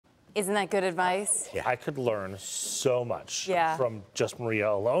Isn't that good advice? Yeah, I could learn so much Yeah. from just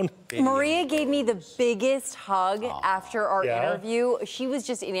Maria alone. Maria gave me the biggest hug after our Yeah? interview. She was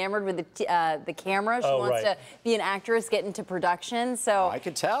just enamored with the camera. She Oh, wants right. to be an actress, get into production. So I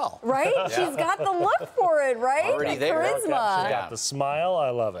could tell. right? She's got the look for it, right? Already The there. She charisma. got the smile. I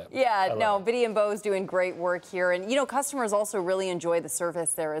love it. Yeah, I no, love it. Biddy and Bo's doing great work here. And, you know, customers also really enjoy the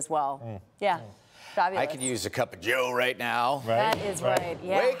service there as well. Yeah, fabulous. I could use a cup of Joe right now. That is right,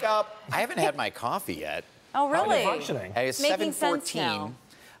 yeah. Wake up. I haven't had my coffee yet. Oh, How are really? you functioning? Hey, it's Making sense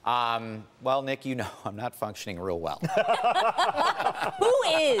 7:14. Well, Nick, you know I'm not functioning real well. Who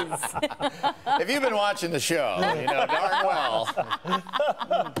is? If you've been watching the show, you know darn well,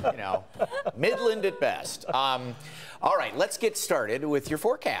 you know, Midland at best. All right, let's get started with your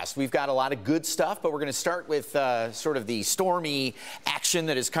forecast. We've got a lot of good stuff, but we're going to start with sort of the stormy action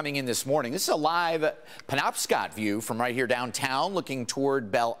that is coming in this morning. This is a live Penobscot view from right here downtown, looking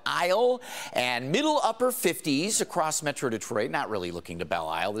toward Belle Isle, and middle upper 50s across Metro Detroit. Not really looking to Belle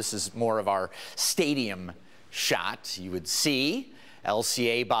Isle. This is more of our stadium shot. You would see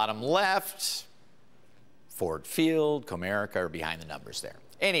LCA bottom left, Ford Field, Comerica are behind the numbers there.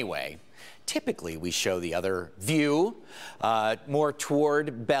 Anyway, typically we show the other view more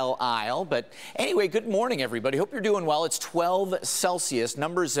toward Belle Isle. But anyway, good morning, everybody. Hope you're doing well. It's 12 Celsius.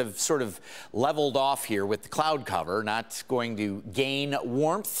 Numbers have sort of leveled off here with the cloud cover. Not going to gain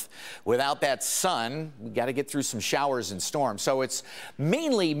warmth without that sun. We got to get through some showers and storms. So it's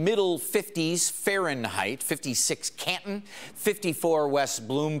mainly middle 50s Fahrenheit, 56 Canton, 54 West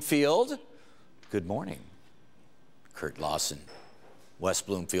Bloomfield. Good morning. Kurt Lawson, West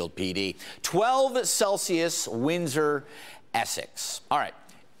Bloomfield PD. 12 Celsius, Windsor, Essex. All right,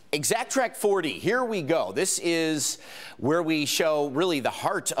 Exact Track 40, here we go. This is where we show really the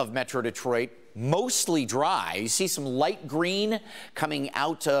heart of Metro Detroit. Mostly dry. You see some light green coming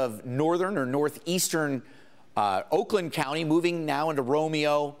out of northern or northeastern Oakland County, moving now into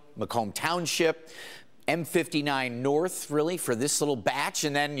Romeo, Macomb Township. M59 north, really, for this little batch.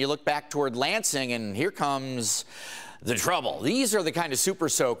 And then you look back toward Lansing, and here comes the trouble. These are the kind of super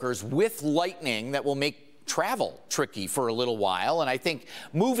soakers with lightning that will make travel tricky for a little while. And I think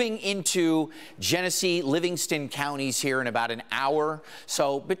moving into Genesee, Livingston counties here in about an hour.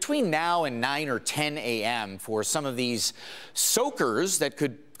 So between now and 9 or 10 a.m. for some of these soakers that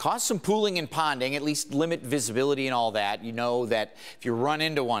could cause some pooling and ponding, at least limit visibility and all that. You know that if you run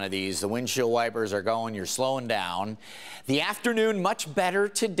into one of these, the windshield wipers are going, you're slowing down. The afternoon, much better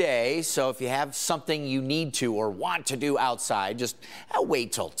today. So if you have something you need to or want to do outside, just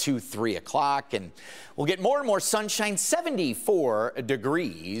wait till 2, 3 o'clock and we'll get more and more sunshine, 74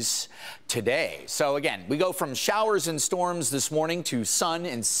 degrees today. So again, we go from showers and storms this morning to sun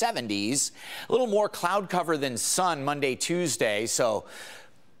and 70s. A little more cloud cover than sun Monday, Tuesday. So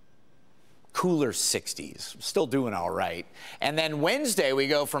cooler 60s, still doing all right. And then Wednesday, we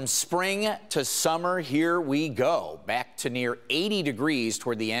go from spring to summer. Here we go, back to near 80 degrees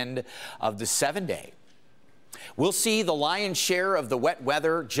toward the end of the 7-day. We'll see the lion's share of the wet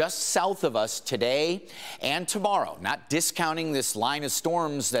weather just south of us today and tomorrow. Not discounting this line of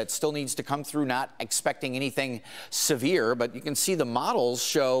storms that still needs to come through, not expecting anything severe, but you can see the models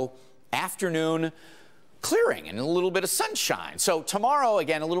show afternoon clearing and a little bit of sunshine. So tomorrow,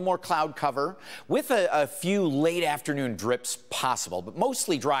 again, a little more cloud cover with a few late afternoon drips possible, but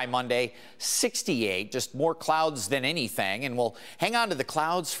mostly dry Monday, 68, just more clouds than anything. And we'll hang on to the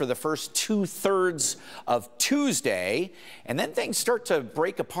clouds for the first 2/3 of Tuesday, and then things start to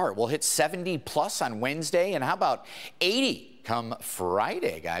break apart. We'll hit 70 plus on Wednesday, and how about 80 come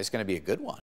Friday, guys? Going to be a good one.